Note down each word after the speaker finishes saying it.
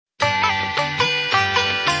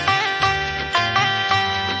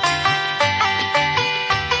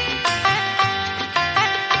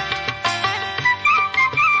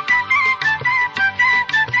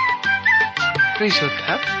प्रिय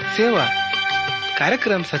श्रोता सेवा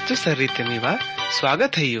कार्यक्रम सच्चो सर्रीते मीवा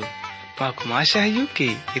स्वागत है यू माकु आशा है यू कि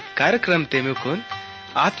इस कार्यक्रम ते मेकुन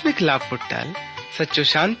आत्मिक लाभ पुट्टाल सच्चो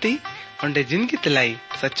शांति उंडे जिंदगी तलाई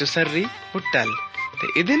सच्चो सर्री पुट्टाल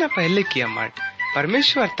ते इदिना पहले की अमट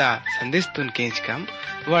परमेश्वर ता संदेश तुन केंच कम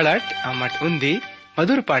वड़ट अमट उन्दी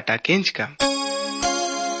मधुर पाटा केंच कम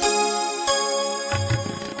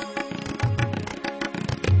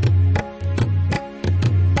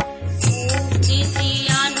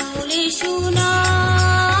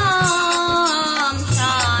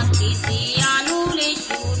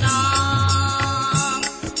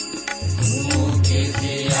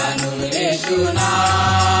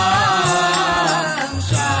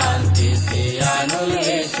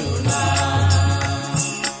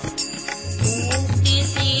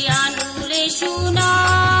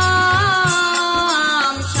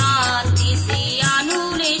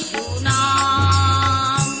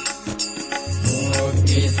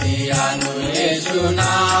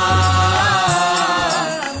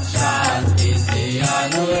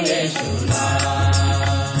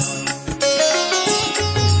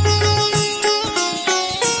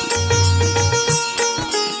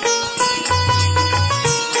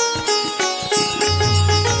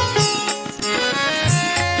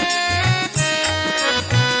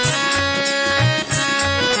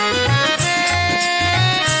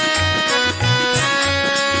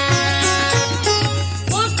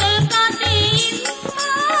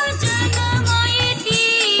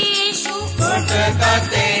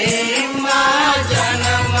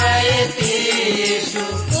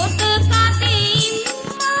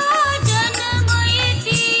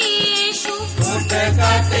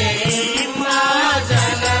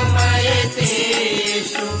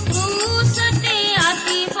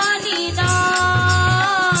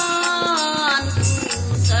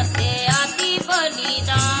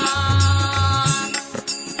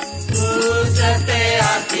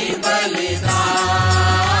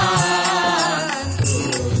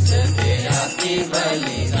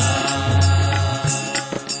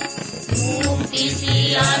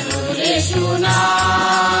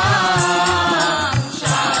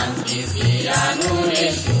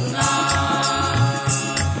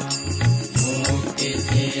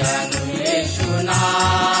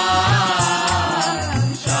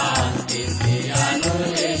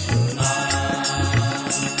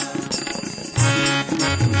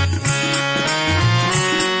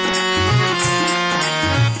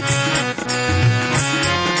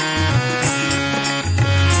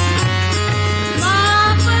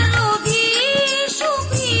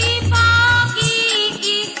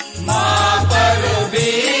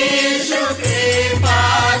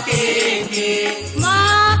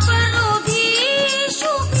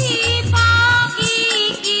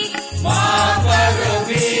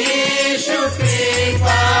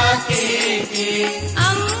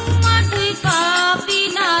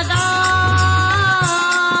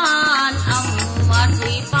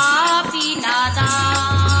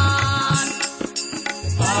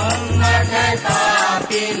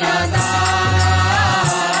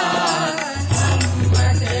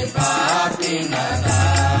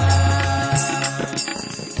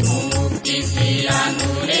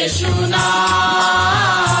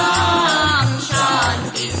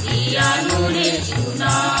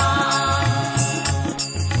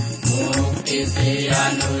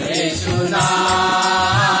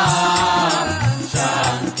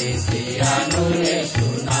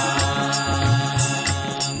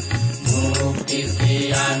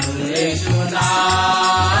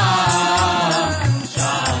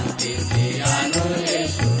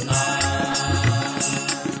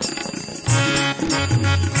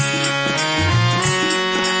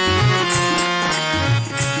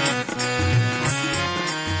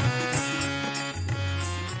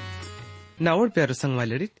नावड प्यारो संग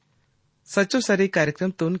वालड़ित सच्चो सारी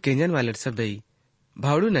कार्यक्रम तोन केंजन वालड़ सबई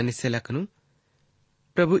भावड़ू ननी से लखनु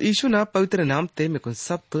प्रभु यीशु ना पवित्र नाम ते मेकुन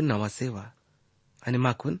सब तो नवा सेवा आणि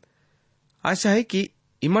माकुन आशा है कि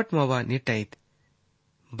इमट मवा निटाईत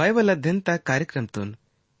बाइबल अध्ययन ता कार्यक्रम तोन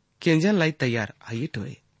केंजन लाई तैयार आयिट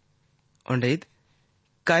होए ओंडईद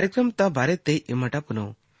कार्यक्रम ता बारे ते इमटा पुनो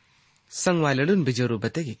संग वालड़ून बिजोरू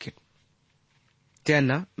बतेगी किट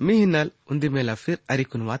त्यांना मी हिन्नल उंदी मेला फिर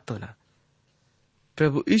अरिकुन वातो ना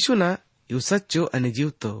प्रभु यीशु ना यू सच्चो आणि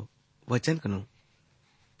जीवतो वचन कनु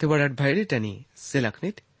ते वडट भाईडीटनी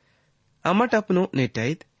सेलखनित अमट अपनो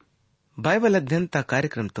नेटाईत बाइबल अध्ययन ता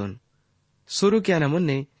कार्यक्रम तोन शुरू किया ना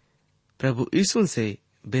मुन्ने प्रभु यीशु से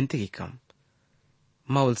बेनती की कम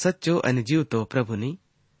माउल सच्चो आणि जीवतो प्रभुनी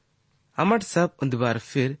अमट सब उंदबार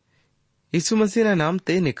फिर यीशु मसीह ना नाम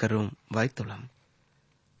ते ने करूं वाई तुलम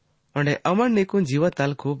ಒಂಡೆ ಅಮಣ್ ನೀಕುನ್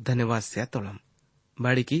ಜೀವತಾಲ್ ಖೂಬ್ ಧನ್ಯವಾದ ಸ್ಯಾತೊಳಂ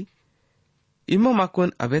ಬಾಡಿಕಿ ಇಮ್ಮ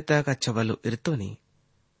ಮಾಕುನ್ ಅಬೇತಾಗ ಚವಲು ಇರ್ತೋನಿ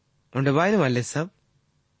ಒಂಡೆ ವಾಯ್ನ ವಾಲೆ ಸಬ್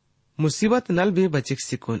मुसीबत नल भी बचिक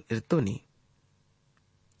सिकुन इर्तोनी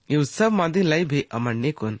ये सब मादी लाई भी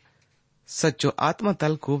अमरने कुन सच्चो आत्मा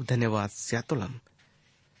तल खूब धन्यवाद स्यातुलम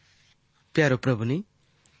प्यारो प्रभुनी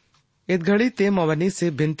इत घड़ी ते मवनी से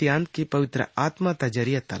बिनतियान की पवित्र आत्मा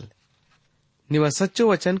तजरिया तल निवा सच्चो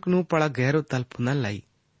वचन कनु पड़ा गहरो तल पुनल लाई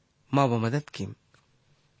माव मदद किम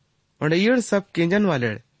और येड़ सब केंजन वाले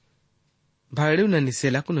भाड़ू न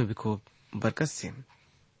निसेला कुनु भी खूब बरकत सेम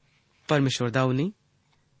परमेश्वर दाऊनी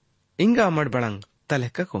इंगा अमर बड़ंग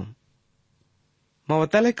तलहकुम माव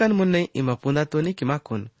तलहकन मुन्ने इमा पुंदा तोनी कि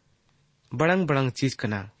माकुन बड़ंग बड़ंग चीज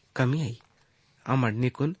कना कमी आई अमर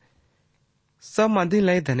निकुन सब मादी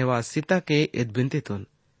लाई धन्यवाद सीता के इद बिनते तुन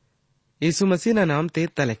यीशु मसीह ना नाम ते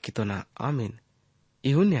तलहकी तो ना आमीन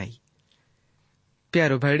इहु न्याय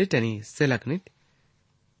प्यारो भाईडी टनी सेलकनिट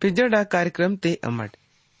पिजड़ा कार्यक्रम ते अमर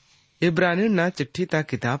इब्रानी ना चिट्ठी ता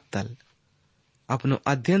किताब तल अपनो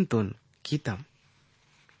अध्ययन तुन कीतम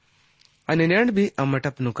अनिर्णय भी अमट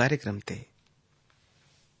अपनो कार्यक्रम थे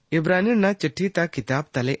इब्रानी ना चिट्ठी ता किताब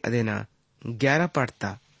तले अदेना 11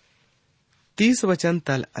 पढ़ता 30 वचन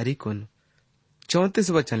तल अरिकुन 34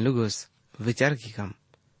 वचन लुगुस विचार की कम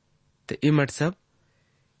ते इमट सब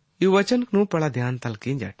यु वचन नु पड़ा ध्यान तल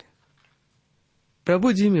की जट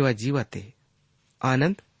प्रभु जी मिवा जीवते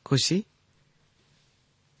आनंद खुशी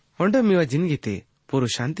होंड मिवा जिंदगी ते पूर्व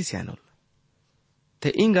शांति से अनुल ते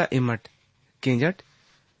इंगा इमट किंजट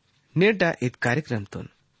नेडा इत कार्यक्रम तुन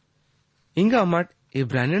इंगा अमट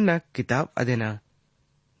इब्रानी ना किताब अदेना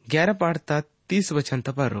 11 पाठता 30 वचन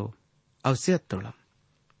तपरो अवसियत तोड़म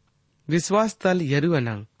विश्वास तल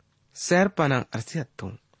यरुअनंग सैर पानंग अर्सियत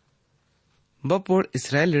तुम बपोड़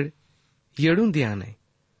इसराइल येड़ू दियाने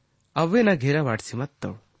अवे ना घेरा वाटसी मत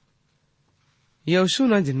तोड़ यवशु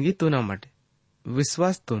ना जिंदगी तो ना मट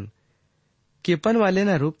विश्वास तुन केपन वाले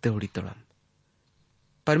ना रूप तेहुड़ी तोड़म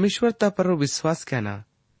परमेश्वर ता पर विश्वास क्या ना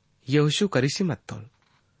यहोशु करिसी मत तोल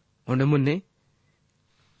उन्हें मुन्ने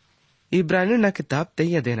इब्रानी ना किताब ते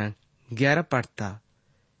या देना 11 पाठता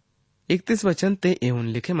 31 वचन ते एवं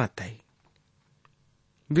लिखे मत आई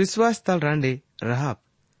विश्वास तल रांडे रहाब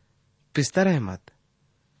पिस्ता रहे मत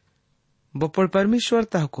बपोड़ परमेश्वर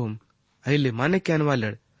ता हुकुम अहिले माने क्यान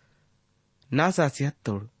वालड़ नास आसियत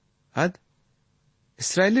तोड़ अद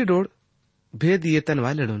इसराइली रोड भेद येतन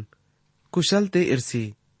वालड़ुन कुशल ते इर्सी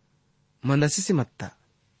मनसी से मत्ता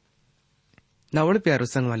नावड़ प्यारो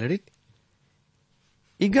संग वालड़ित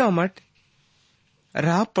इगा अमट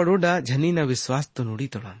राहब पड़ोडा झनी न विश्वास तो नुड़ी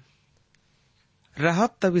तोड़म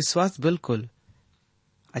राहब ता विश्वास बिल्कुल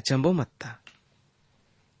अचंबो मत्ता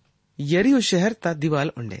यरी शहर ता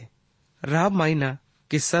दीवाल उंडे राहब माइना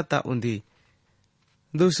किस्सा ता उंदी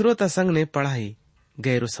दूसरो ता संग ने पढ़ाई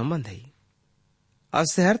गैरो संबंध है अब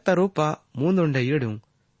शहर ता रोपा मूंद उंडे येड़ू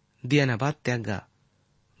दिया न बात त्यागा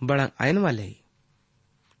बड़ा आयन वाले ही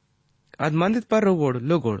अदमांदित पर रोगोड़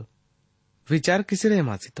लोगोड़ विचार किसी रहे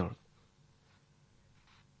मासी तोड़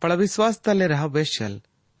पड़ा विश्वास तले रहा वैश्यल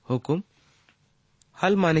हुकुम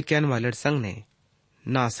हल माने क्यान वाले संग ने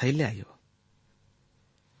ना सही ले आयो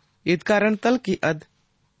इत कारण तल की अद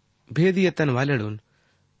भेदियतन वालेडून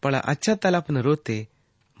पड़ा अच्छा तल अपन रोते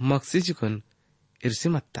मक्सिजुकुन इर्सी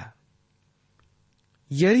मत्ता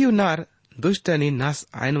यरियु नार दुष्टनी नास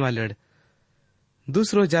आयन वालेड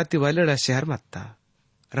दूसरो जाति वालेडा शहर मत्ता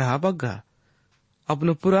रहा बग्गा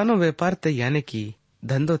अपनो पुरानो व्यापार ते यानी की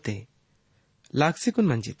धंधो ते लाक्सिकुन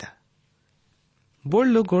मंजिता बोल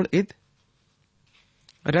लो गोड़ id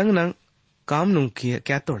रंग नंग काम नु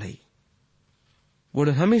क्या तोड़ई बोड़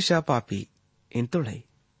हमेशा पापी इन तोड़ई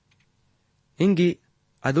इंगी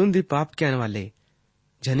अदुंदी पाप क्या वाले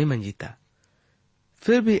झनी मंजिता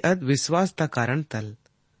फिर भी अद विश्वास ता कारण तल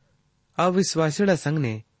अविश्वासीड़ा संग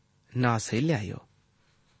ने ना सही ले आयो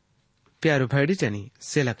प्यारो भाईडी चनी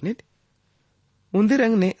सेलकनिट उन्दी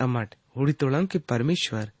रंग ने अमट हुड़ी तोड़म के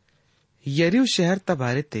परमेश्वर यरियु शहर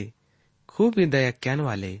तबारे ते खूब ही दया क्यान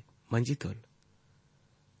वाले मंजितोल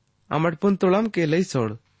अमट पुन तोड़म के लई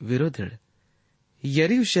सोड़ विरोधड़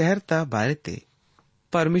यरियु शहर ता बारे ते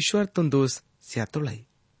परमेश्वर तुम दोस्त स्यातोलाई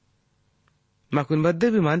माकुन बद्दे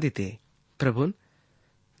भी मान दीते प्रभुन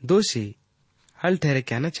दोषी हल ठहरे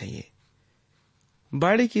क्या ना चाहिए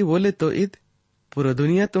बाड़ी की बोले तो id पूरा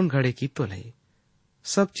दुनिया तुम घड़े की तो लाई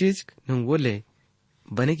सब चीज नुंग बोले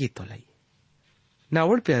बने की तो लाई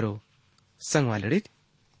नावड़ प्यारो संग वालड़ी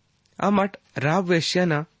अमट राव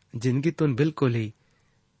वेश्याना जिंदगी तुन बिल्कुल ही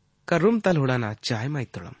करुम तल उड़ाना चाहे माई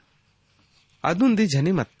तोड़म अदुंदी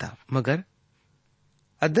झनी मत्ता मगर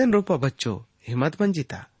अदन रोपा बच्चो हिम्मत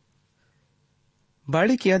मंजिता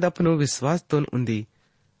बाड़ी की याद अपनो विश्वास तोन उंदी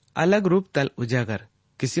अलग रूप तल उजागर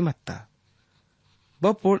किसी मत्ता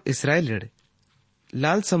बपोड़ इसराइल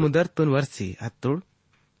लाल समुद्र तुन वर्सी हत्तोड़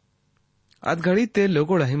अधघड़ी ते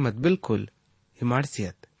लोगोड़ हिम्मत बिल्कुल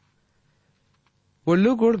हिमाड़सियत वो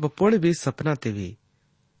लोगोड़ बपोड़ भी सपना ते भी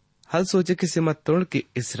हल सोचे किसी मत तोड़ की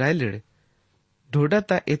इसराइल ढोडा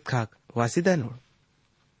ता इत खाक वासिदा नोड़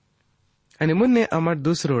आणि मुन्ने अमर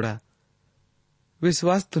दूसरोड़ा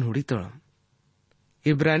विश्वास तुन हुड़ी तोड़म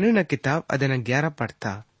इब्रानी न किताब अदना 11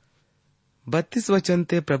 पढ़ता 32 वचन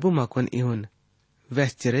ते प्रभु माकोन इहुन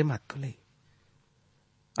वैश्चर्य मातुले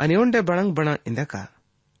आणि उंडे बणंग बणा इंदका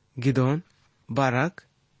गिदोन बाराक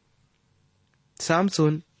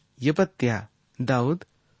सामसोन यपत्या दाऊद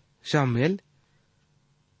शामुएल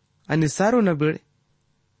आणि सारो नबीड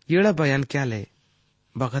येड़ा बयान क्याले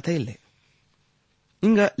बगतैले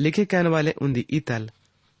इंगा लिखे कहने वाले उन्दी ईतल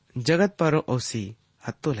जगत पारो ओसी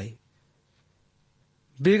हत्तो लई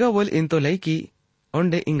बेगा वोल इंतो लई की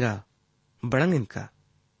ओंडे इंगा बड़ंग इनका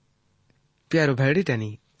प्यारो भैडी टनी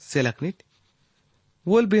सेलकनिट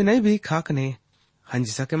वोल बे नहीं भी खाक ने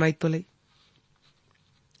हंजिसा के माइतो लई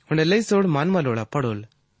उन्हें लई सोड़ मानवा लोड़ा पड़ोल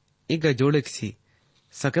इगा जोड़े किसी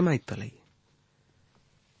सके माइतो लई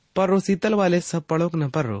पर्रो सीतल वाले सब पड़ोक न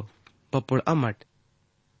पर्रो पपुड़ अमट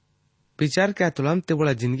विचार क्या तुलाम ते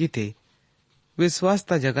बड़ा जिंदगी ते विश्वास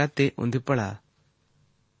ता जगाते उन्दी पड़ा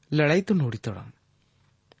लड़ाई तो नोड़ी तोड़म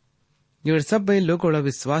ये सब भाई लोगोड़ा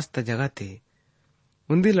विश्वास ता जगाते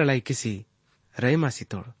उन्दी लड़ाई किसी रई मासी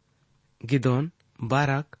तोड़ गिदोन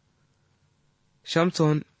बाराक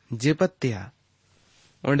शमसोन जेपत्या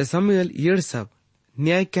और समूएल ये सब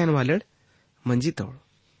न्याय कैन वाले मंजी तोड़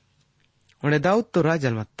और दाऊद तो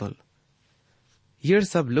राजल मत तोल ये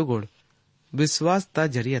सब लोगोड़ विश्वास ता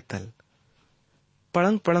जरिया तल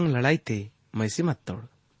पड़ंग पड़ंग लड़ाई ते मैसी मत तोड़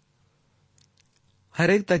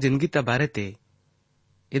हर एक ता जिंदगी ता बारे ते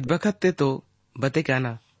इत बखत ते तो बते क्या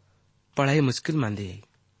ना पढ़ाई मुश्किल मांदी है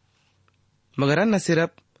मगर न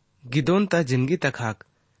सिर्फ गिदोन ता जिंदगी तक हाक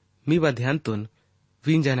मी व ध्यान तुन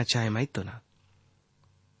वीन जाना चाहे माई तो ना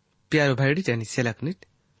प्यारो भाईडी जानी सेलकनिट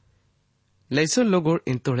लैसोन लोगों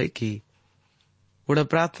इन तोड़े की उड़ा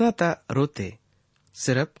प्रार्थना ता रोते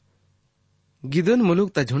सिर्फ गिदोन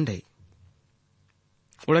मुलुक ता झुंडे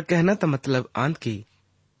उड़ा कहना ता मतलब आंत की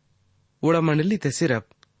उड़ा मंडली ते सिर्फ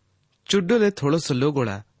चुड्डो ले थोड़ो सो लोग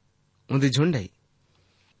उड़ा उन्दी झुंडई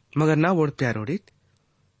मगर ना वोड़ प्यारोड़ित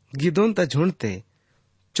गिदोन ता झुंडते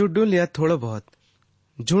चुड्डो लिया थोड़ो बहुत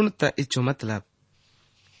झुंड ता इच्छो मतलब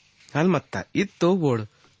हल मत्ता इत तो वोड़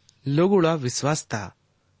लोग उड़ा विश्वास ता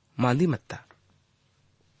मांदी मत्ता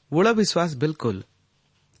वोड़ा विश्वास बिल्कुल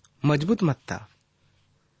मजबूत मत्ता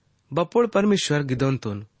बपोड़ परमेश्वर गिदोन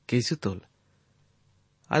तुन केसु तोल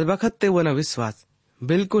आज बखत ते वना विश्वास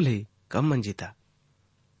बिल्कुल ही कम मंजिता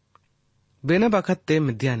बेना बखत ते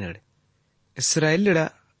मिद्यानेड़ इसराइलिड़ा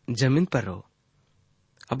जमीन पर रो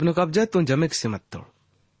अपनो कब्जा तुम जमे से मत तोड़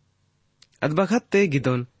अद बखत ते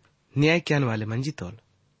गिदोन न्याय क्यान वाले मंजी तोल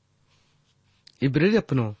इब्रेर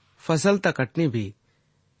अपनो फसल ता कटनी भी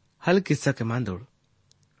हल किस्सा के मांदोड़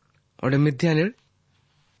और मिद्यानेड़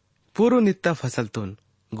पूरो नित्ता फसल तुन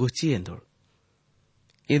गुची एंदोड़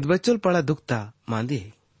ईद बच्चोल पड़ा दुखता मांदी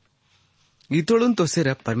है गीतोड़ुन तो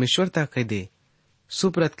सिर्फ परमेश्वर ता कह दे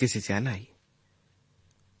सुप्रत किसी से आना ही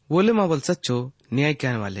बोले मावल सच्चो न्याय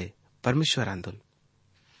क्यान वाले परमेश्वर आंदोल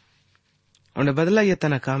उन्हें बदला ये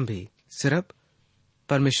तना काम भी सिर्फ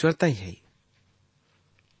परमेश्वर ता ही है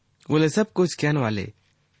बोले सब कुछ क्यान वाले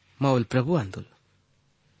मावल प्रभु आंदोल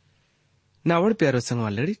नावड़ प्यारो संग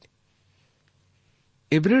वाले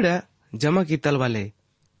इब्रिड़ा जमा की तल वाले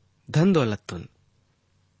धन दौलत तुन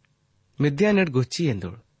मिद्यानेट गुच्ची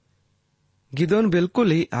एंदोड़ गिदोन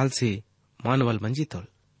बिल्कुल ही आलसी मानवल मंजी तोल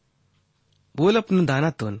बोल अपनु दाना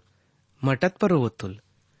तुन मटत पर रोवतुल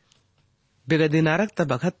बेगदी नारक ता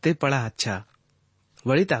बखत ते पड़ा अच्छा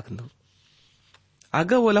वड़ी ताकंदु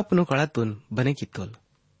आगा बोल अपनु कड़ा तुन बने की तोल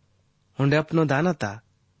उन्हें अपनो दाना ता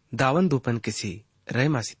दावन दूपन किसी रह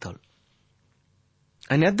मासी तोल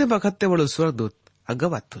अन्यद्य बखत ते बड़ो स्वर्गदूत अग्गा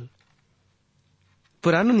वातुल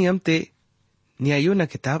पुरानो नियम ते न्यायो न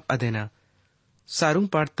किताब अदेना सारुंग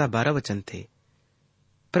पाठता 12 वचन थे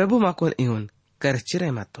प्रभु माकोन इहुन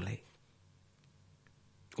करचिराय मातुले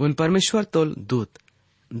उन परमेश्वर तोल दूत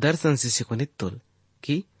दर्शन से सिकोनित तोल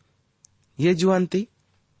कि ये जुआनती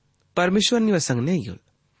परमेश्वर निव संगने युल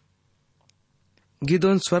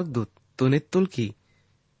गिदोन स्वर्गदूत तो नित्तुल की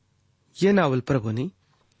ये नावल प्रभु नी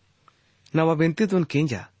नवा बेंती तुन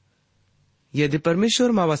केंजा यदि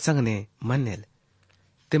परमेश्वर मावा संगने मन्नेल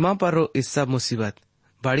तिमा पारो इस सब मुसीबत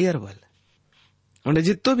बाड़ी अरवल उन्हें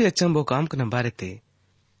जितो भी अचंबो काम कन बारे ते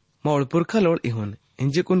माउल पुरखा लोड़ इहुन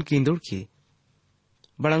इंजे कुन कींदुड़ की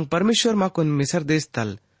बड़ंग परमेश्वर माकुन मिसर देश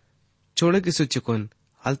तल छोड़े की सुचिकुन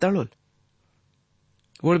अलताड़ोल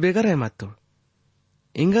वोड़ बेगर है मातोड़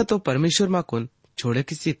इंगा तो परमेश्वर माकुन छोड़े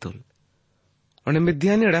किसी तुल और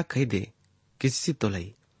मिद्यानी अड़ा कही दे किसी तो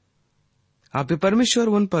लाई आप परमेश्वर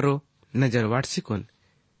उन परो नजर वाटसिकुन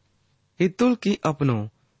इतुल की अपनो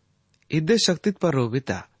इद्दे शक्ति पर रो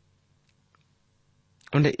बिता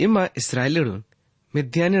उन्हें इमा इसराइलिडुन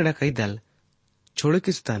मिद्यानी अड़ा कही दल छोड़े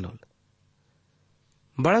किस्तानोल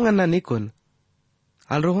बड़ंग अन्ना निकुन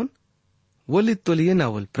अलरोहन वोली तोलिये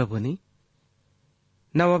नावल प्रभुनी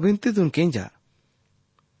नवा बिनती तुन केंजा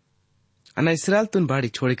अन्ना इसराइल तुन बाड़ी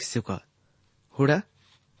छोड़े किसी का हुड़ा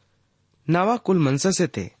नावा कुल मनसा से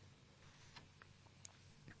थे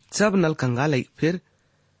सब नल कंगालई फिर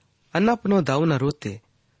अन्ना अपनो दाऊ न रोते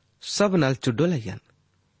सब नल चुड्डो लयन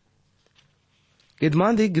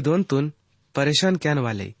इदमांदी गिदोन तुन परेशान क्यान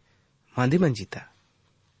वाले मांदी मंजीता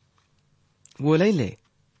वो लई ले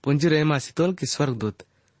पुंजी रेमा सितोल की स्वर्गदूत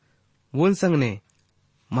वोन संग ने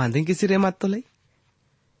मांदी किसी रेमात तो लई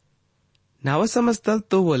नावा समस्तल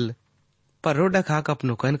तो वोल परोडा खाक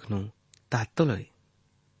अपनो कनकनु तात तो लोई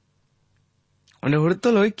उन्हें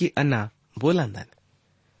हुड़तो लोई की अन्ना बोलांदन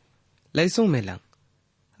लैसों मेलंग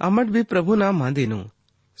अमट भी प्रभु ना मांदीनु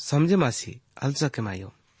समझे मासी अलसा के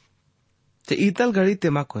मायो ते ईतल घड़ी ते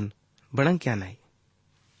माकुन बड़ंग क्या नहीं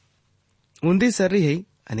उन्दी सर्री है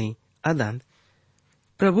अनि अदान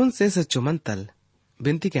प्रभुन से सच्चो मंतल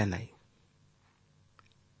बिनती क्या नहीं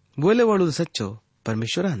बोले वड़ू सच्चो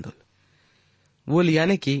परमेश्वर आंदोल बोल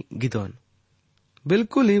याने की गिदोन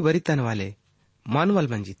बिल्कुल ही वरितन वाले मानवल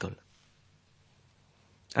मंजीतोल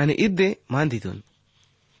अनि इद्दे मांदीदुन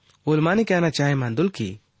वोल माने क्या ना चाहे मांदुल की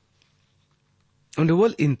उन्हें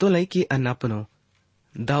वोल इंतो लाई की अन्नापनो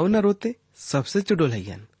दाऊ न रोते सबसे चुडोल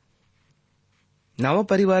हयन नावा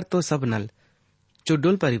परिवार तो सब नल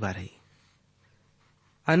चुडोल परिवार है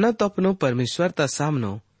अन्ना तो अपनो परमेश्वर ता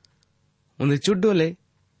सामनो उन्हें चुडोले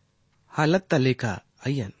हालत ता लेखा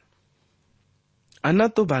अयन अन्ना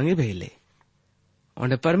तो बांगे भेले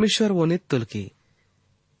उन्हें परमेश्वर वो नित्तुल की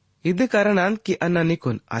इदे कारण की अन्ना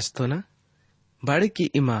निकुन आज तो ना बाड़े की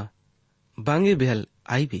इमा बांगे बेहल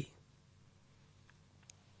आई भी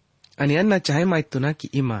अनि अन्ना चाहे माइतो ना की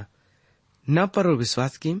इमा न परो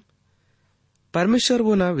विश्वास की परमेश्वर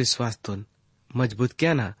वो ना विश्वास तुन मजबूत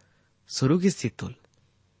क्या ना शुरू की स्थितुल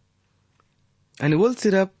अनि वोल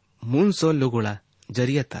सिर्फ मून सो लोगोड़ा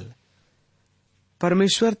जरिया तल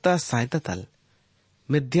परमेश्वर ता सहायता तल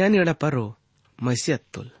मिद्यानी अड़ा परो मैसियत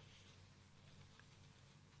तुल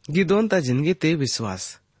गिदोन ता जिंदगी ते विश्वास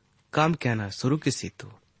काम क्या ना शुरू की सीतु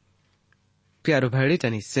प्यारो भाड़ी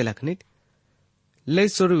टनी से लखनित ले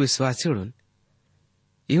शुरू विश्वास छिड़ुन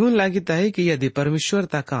इहुन लागिता है कि यदि परमेश्वर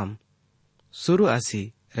ता काम शुरू आसी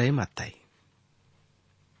रहे माताई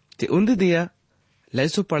ते उन्द दिया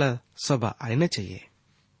लैसो पड़ा सभा आईना चाहिए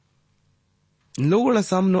लोगों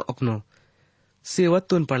सामनो अपनो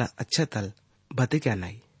सेवतुन पड़ा अच्छा तल भते क्या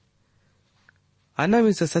नहीं अन्ना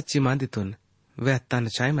में से सच्ची मांदितुन वह तन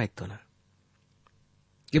चाय माइतो ना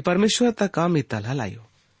कि परमेश्वर ता काम ही तल हलायो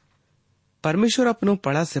परमेश्वर अपनो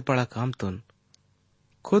पड़ा से पड़ा काम तुन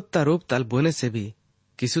खुद ता रूप तल बोने से भी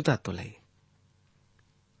किसुता तो लाई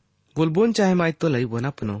बोल बोन चाहे माई तो लाई बोना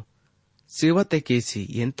अपनो सेवा ते केसी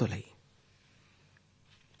येन तो लाई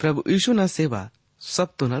प्रभु यीशु ना सेवा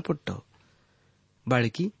सब तो न पुट्टो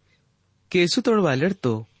बाड़की केसु तोड़ वालेड़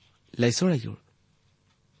तो लैसोड़ा यूड़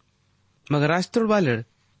मगर राज तोड़ वालेड़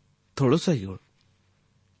थोड़ो सा यूड़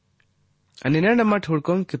अन्य नम्मा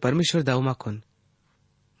ठोड़कों कि परमेश्वर दाऊ माकुन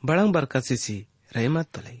बड़ंग बरकत सी रहे मत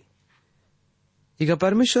तो लाई इका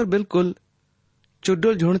परमेश्वर बिल्कुल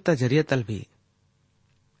चुड्डोल झुंडता जरिया तल भी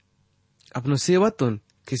अपनो सेवा तुन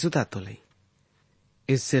किसुता तो लाई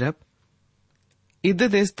इस सिर्फ इद्दे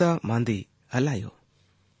देशता मांदी हलायो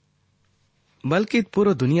बल्कि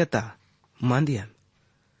पूरो दुनिया ता मांदियन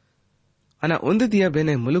अना उन्द दिया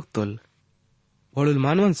बेने मुलुक तोल वड़ुल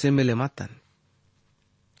मानवन से मिले मातन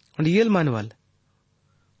और येल मानवल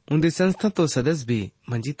उन्दी संस्था तो सदस्य भी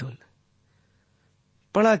मंजी तोल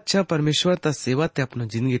बड़ा अच्छा परमेश्वर ता सेवा ते अपनो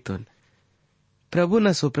जिंदगी तुन प्रभु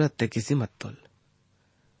न सुप्रत ते किसी मत तोल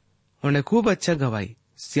उन्हें खूब अच्छा गवाई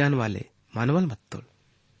सियान वाले मानवल मत तोल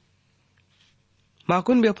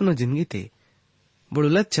माकुन भी अपनो जिंदगी ते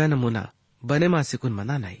बड़ुल अच्छा नमूना बने मासिकुन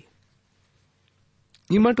मना नहीं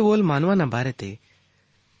इमट वोल मानवा न बारे ते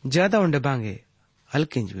ज्यादा उंडे बांगे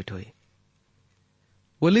हल्किंज बिठोए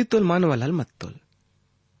वोली तोल मानवल हल मत तोल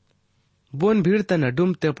बोन भीड़ तन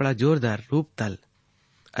अडुम ते पड़ा जोरदार रूप तल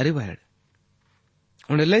अरे वाड़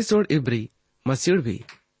उन्हें लई सोड़ इब्री मसीड़ भी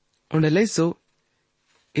उन्हें लई सो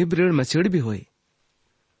इब्रीड़ मसीड़ भी होए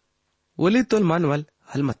वोली तोल मानवल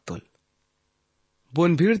हल मत तोल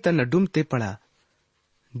बोन भीड़ त नडुम ते पड़ा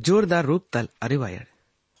जोरदार रूप तल अरिवायड़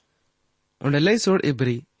उंड लई सोड़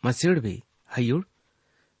इब्री मसीड़ भी हयुड़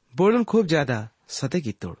बोड़न खूब ज्यादा सते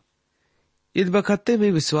की तोड़ इद बखत्ते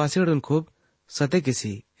भी विश्वासेड़ खूब सते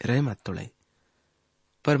किसी रह मत तोड़ाई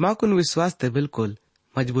पर माकुन विश्वास ते बिल्कुल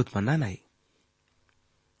मजबूत मना नहीं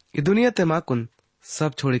ये दुनिया ते माकुन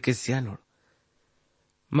सब छोड़ी के सियानोड़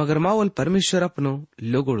मगर मावल परमेश्वर अपनो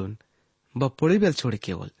लोगोड़ुन बपोड़ी बेल छोड़ी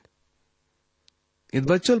केवल इत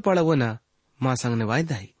बच्चोल पड़ा वो ना मां संग ने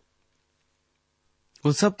वायदा ही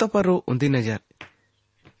उन सब तो पर रो उन्दी नजर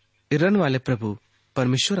इरन वाले प्रभु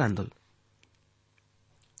परमेश्वर आंदोल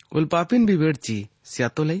उल पापिन भी वेड़ची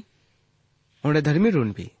सियातो लई उन्हें धर्मी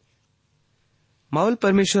रून भी मावल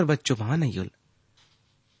परमेश्वर बच्चों वहां नहीं युल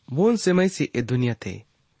बोन समय से ए दुनिया थे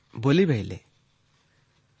बोली बहले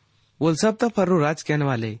उल सब तो पर रो राज कहने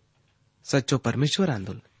वाले सच्चो परमेश्वर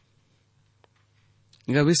आंदोल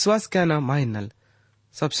विश्वास क्या ना माहिनल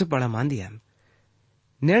सबसे बड़ा मान दिया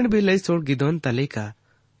नेण भी लई सोड़ गिदोन तले का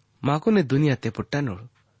माको ने दुनिया ते पुट्टा नोड़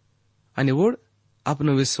अनि वोड़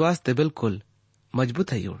अपनो विश्वास ते बिल्कुल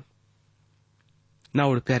मजबूत है योड़ ना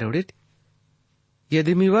उड़ प्यारे उड़िट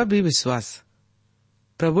यदि मीवा भी विश्वास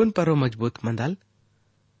प्रभुन परो मजबूत मंदाल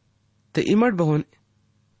ते इमट बहुन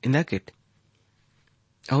इनाकिट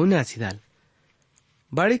अहुने आसीदाल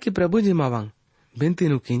बाड़ी की प्रभु जी मावांग बिनती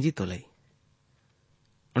नु किंजी तो लई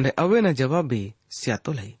उन्हें अवे न जवाब भी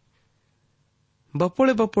सियातो लई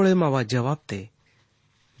बपोड़े बपोड़े मावा जवाब ते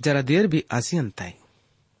जरा देर भी आसी अंताई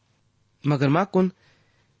मगर माकुन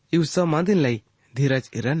इवसा मांदिन लई धीरज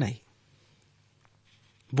इरन आई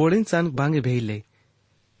बोड़ इंसान बांगे भेई ले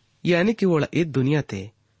यानी कि वोड़ा ईद दुनिया ते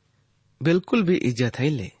बिल्कुल भी इज्जत है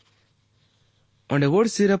ले उन्हें वोड़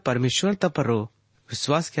सिर्फ परमेश्वर तपरो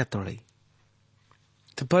विश्वास क्या तोड़ई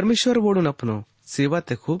तो परमेश्वर वोड़ुन अपनो सेवा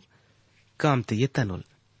ते खूब काम ते ये तनुल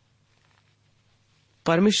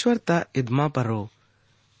परमेश्वर ता इदमा परो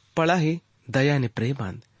पड़ा ही दया ने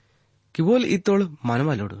प्रेमांद कि बोल इतोड़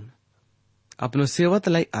मानवा लोडून अपनो सेवत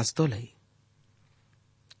लाई आस्तो लाई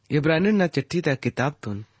इब्रानिन ना चिट्ठी ता किताब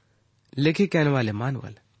तुन लिखी कहने वाले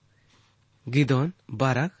मानवल गिदोन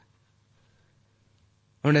बाराक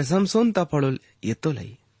उन्हें समसोन ता पड़ोल ये तो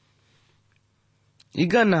लाई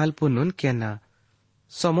इगा नाहलपुन क्या ना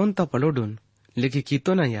समोन ता पड़ोडून लिखी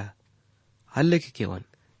कीतो ना या हल लिखी केवन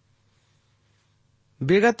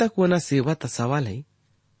बेगा तक वो ना सेवा ता सवाल है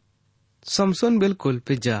समसोन बिल्कुल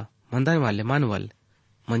पिज्जा मंदान वाले मानवल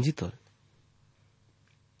मंजी तोल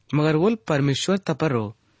मगर वोल परमेश्वर तपरो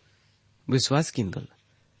विश्वास किंदुल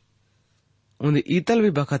उन्हें ईतल भी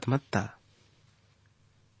बखत मत्ता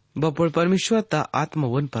बपोड़ परमेश्वर ता आत्मा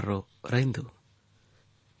वन पर्रो रहिंदु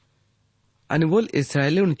अनि वोल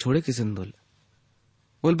इस्राएली उन छोड़े की सिंदुल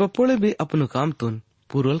वोल बपोड़े भी अपनो काम तुन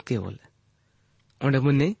पूरोल केवल उन्हें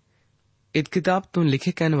मुन्ने इत किताब तुन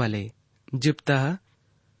लिखे कहने वाले जिप्ता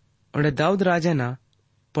उन्हें दाऊद राजा ना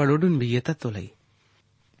पड़ोडुन भी ये तो लई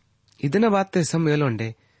इतना बात ते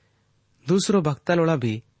सम्मेलोंडे दूसरो भक्ता लोड़ा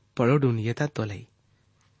भी पड़ोडुन ये तो लई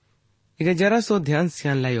इके जरा सो ध्यान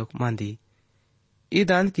सियान लायोक मांदी ई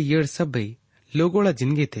दान की येड़ सब भई लोगोड़ा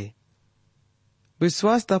जिंदगी थे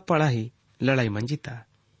विश्वास ता पड़ा ही लड़ाई मंजिता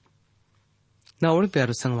ना उड़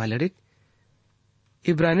प्यारो संग वाले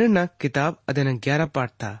इब्रानिन ना किताब अदेन 11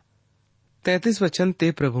 पाठ था 33 वचन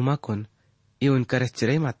ते प्रभु माकुन ये उनकर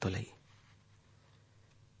चिरे मातो लई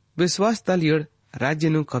विश्वास तल येड़ राज्य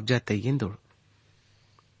नु कब्जा तय्यंदोड़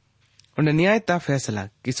उन न्याय ता फैसला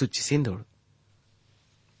की सुची सिंदोड़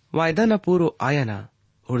वायदा न पूरो आया ना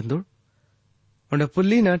उड़दोड़ उन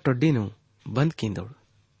पुल्ली ना टोड्डी नु बंद कींदोड़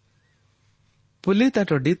पुल्ली ता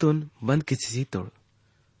टोड्डी तुन बंद किसी तोड़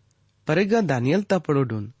परेगा दानियल ता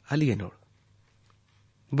पड़ोडून हलियनोड़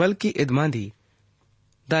बल्कि इदमांदी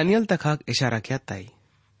दानियल तखाक इशारा किया ताई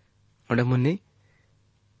उन्हें मुन्ने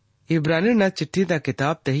इब्रानी ना चिट्ठी ता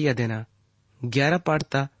किताब ते ही अदेना 11 पाठ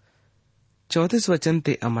ता 34 वचन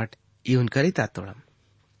ते अमट यून करी ता तोड़म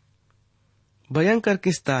भयंकर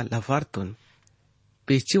किस्ता लफार तुन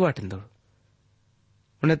पीछी वाटंदोड़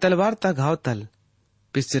उन्हें तलवार ता घाव तल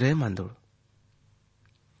पिछरे मंदोड़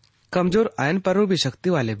कमजोर आयन परो भी शक्ति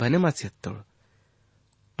वाले बने मासियतोड़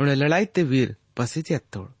उन्हें लड़ाई ते वीर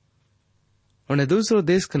पसीतियतोड़ उन्हें दूसरो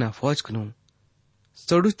देश कना फौज कनु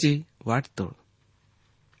सोडुची वाट तोड़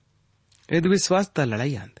इद विश्वास ता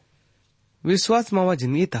लड़ाई आंद विश्वास मावा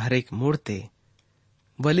जिंदगी ता हरेक मोड़ते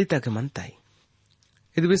बलि तक मनताई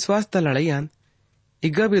इद विश्वास ता लड़ाई आंद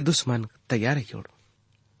इग्गा भी दुश्मन तैयार है योड़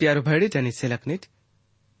प्यारो भैडी जानी से लकनिट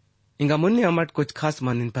इंगा मुन्ने अमट कुछ खास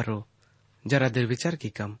मानिन पर रो जरा देर विचार की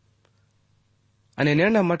कम अने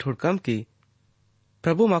निर्णय अमट हुड़कम की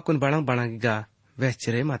प्रभु माकुन बड़ा बड़ा गा वह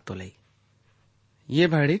चिरे मातो लई ये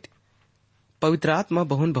भाड़ित पवित्र आत्मा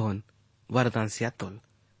बहुन बहुन वरदान सियातोल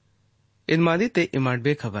इनमादी ते इमाड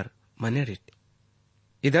बेखबर मनेरिट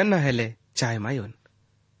इधर न हेले चाहे मायोन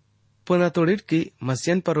पुनः तोड़िट की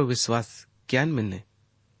मसियन पर विश्वास ज्ञान मिलने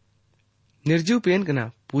निर्जीव पेन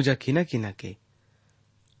कना पूजा कीना कीना के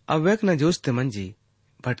अव्यक न जोशते मंजी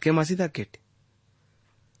भटके मासीदा किट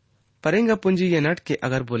परेंगा पुंजी ये नट के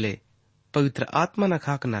अगर बोले पवित्र आत्मा न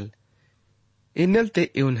खाक नल इन्नल ते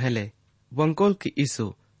इउन हेले वंकोल की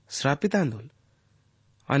ईसु श्रापित आंदोल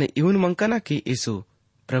आणि इउन मंकना की ईसु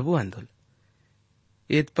प्रभु आंदोल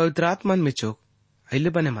एत पवित्र आत्मान मिचोक अहिले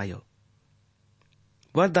बने मायो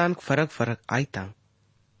वरदान फरक फरक आईता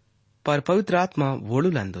पर पवित्र आत्मा वोड़ू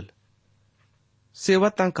लांदोल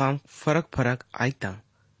सेवता काम फरक फरक आईता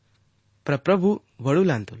पर प्रभु वड़ू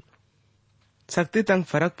लांदोल शक्ति तंग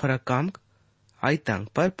फरक फरक काम आईता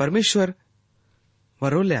पर परमेश्वर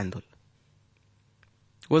वरोले आंदोल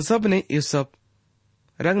वो सब ने इस सब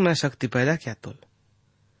रंग न शक्ति पैदा किया तोल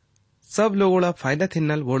सब लोगोड़ा फायदा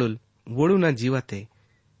थिन्नल वोड़ुल वोड़ू न जीवते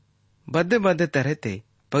बद्दे बद्दे तरह ते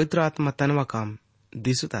पवित्र आत्मा तनवा काम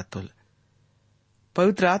दिसुता तोल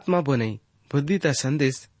पवित्र आत्मा बोने बुद्धीता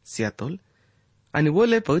संदेश सियातोल आणि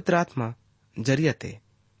वोले पवित्र आत्मा जरियते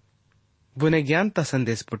बुने ज्ञानता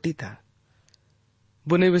संदेश पुटीता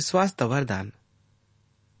बुने विश्वासता वरदान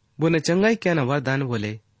बुने चंगाई क्या न वरदान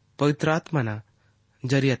बोले पवित्र आत्मा ना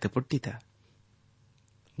जरियते पुटीता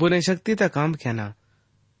बुने शक्तिता काम क्या ना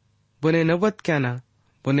बुने नवत क्या ना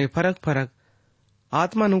बुने फरक फरक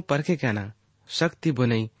आत्मा नु परखे क्या ना शक्ति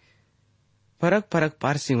बुने फरक फरक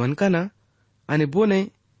पारसी वनका ना आणि बुने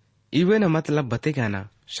इवे न मतलब बते क्या ना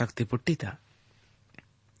शक्ति पुटीता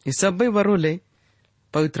इस सब वरोले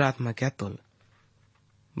पवित्र आत्मा क्या तोल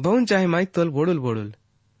बहुन चाहे माई तोल बोड़ुल बोड़ुल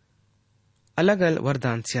अलग अलग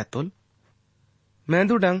वरदान सिया तोल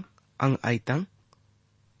मेंदु डंग अंग आईतांग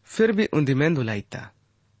फिर भी उन्दी मेंदु लाईता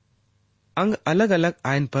अंग अलग अलग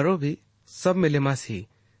आयन परो भी सब मिले मासी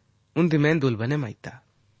उन्दी मेंदुल बने माईता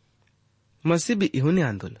मसी भी इहुने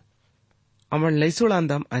आंदुल अमर लैसोड़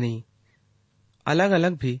आंदम अनि अलग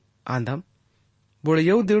अलग भी आंदम बोड़े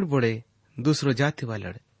यऊ देउड़ बोड़े दूसरो जाति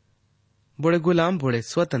वालड़ बोड़े गुलाम बोड़े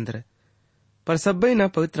स्वतंत्र पर सब्बई न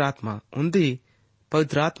पवित्र आत्मा उन्दी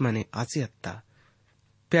पवित्र आत्मा ने आसियत्ता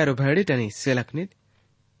प्यारो भैडी टनी सेलकनिट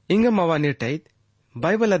इंग मवा निर्टैत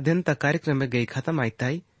बाइबल अध्ययन ता कार्यक्रम में गई खत्म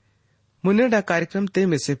आईताई मुन्नेडा कार्यक्रम ते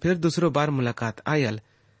में से फिर दूसरो बार मुलाकात आयल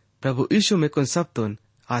प्रभु यीशु में कुन सब तुन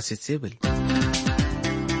आशीष से बिल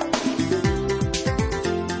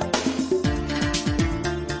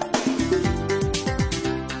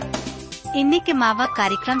इन्हीं के मावा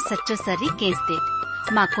कार्यक्रम सच्चो सर्री केस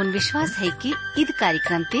डेट माकुन विश्वास है कि इद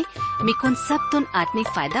कार्यक्रम ते मिकुन सब तुन आत्मिक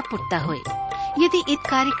फायदा पुट्टा होए यदि इद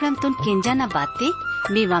कार्यक्रम तुन केंजा न बाते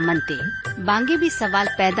मीवा मनते बांगे भी सवाल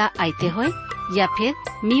पैदा आते होए या फिर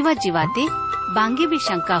मीवा जीवाते बांगे भी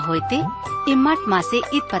शंका होते इम्मत माँ से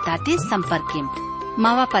इत पताते संपर्क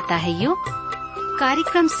मावा पता है यो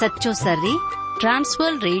कार्यक्रम सच्चो सर्री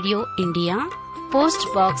Trans World radio India post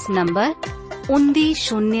box number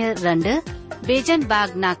 110 basin बाग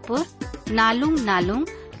नागपुर नालुंग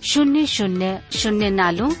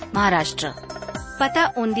 0004 महाराष्ट्र पता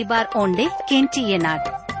 11 बार ओंडे केंटी ये नाट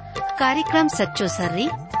कार्यक्रम सच्चो सर्री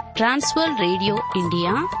Trans World radio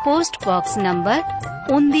India post box number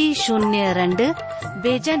 110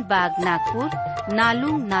 basin बाग नागपुर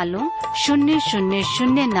नालुंग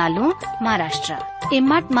 0004 महाराष्ट्र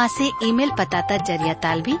इम्मत माँ से ईमेल पता ता जरिया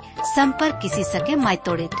ताल भी संपर्क किसी सके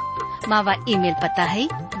मायतोड़ित मावा ईमेल पता है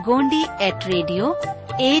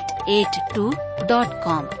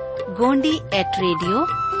gondi@radio882.com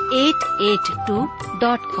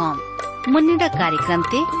gondi@radio882.com मुन्निडा कार्यक्रम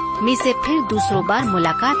ते मी से फिर दूसरो बार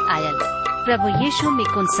मुलाकात आयल प्रभु यीशु में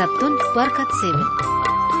कुन सब तुन बरकत सेवे।